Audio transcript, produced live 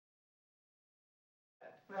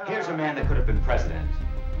Here's a man that could have been president,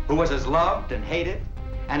 who was as loved and hated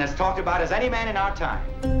and as talked about as any man in our time.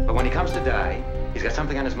 But when he comes to die, he's got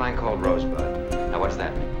something on his mind called Rosebud. Now, what does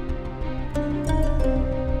that mean?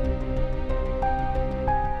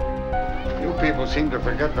 You people seem to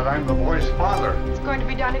forget that I'm the boy's father. It's going to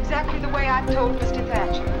be done exactly the way I've told Mr.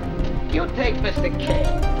 Thatcher. You take Mr. Kane.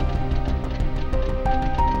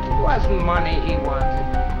 It wasn't money he wanted.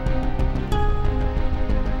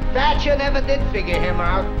 Thatcher never did figure him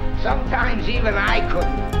out. Sometimes even I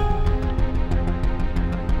couldn't.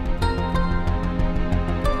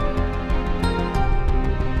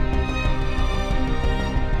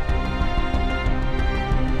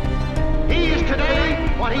 He is today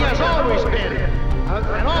what he has always been,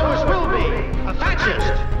 and always will be, a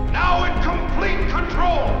Thatcherist. Now in complete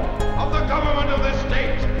control of the government of this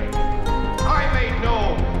state. I made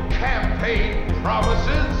no campaign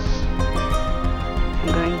promises. I'm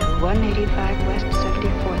going to 185 West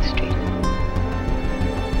 74th Street.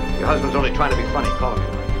 Your husband's only trying to be funny. Call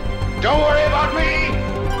him. Don't worry about me.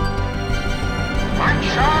 I'm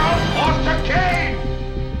Charles Foster Kane.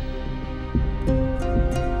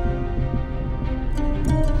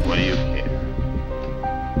 What do you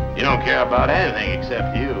care? You don't care about anything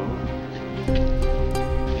except you.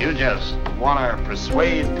 You just want to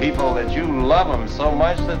persuade people that you love them so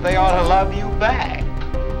much that they ought to love you back.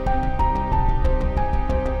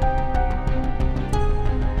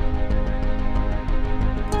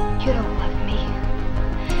 You don't love me.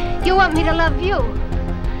 You want me to love you?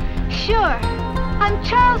 Sure. I'm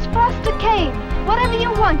Charles Foster Kane. Whatever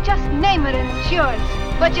you want, just name it and it's yours.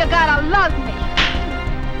 But you gotta love me.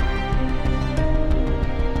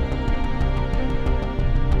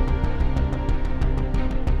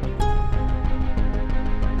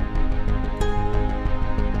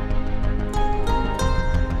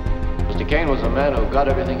 Mr. Kane was a man who got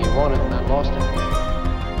everything he wanted and then lost it.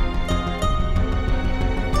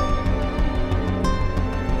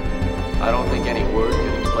 I don't think any word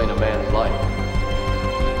can explain a man's life.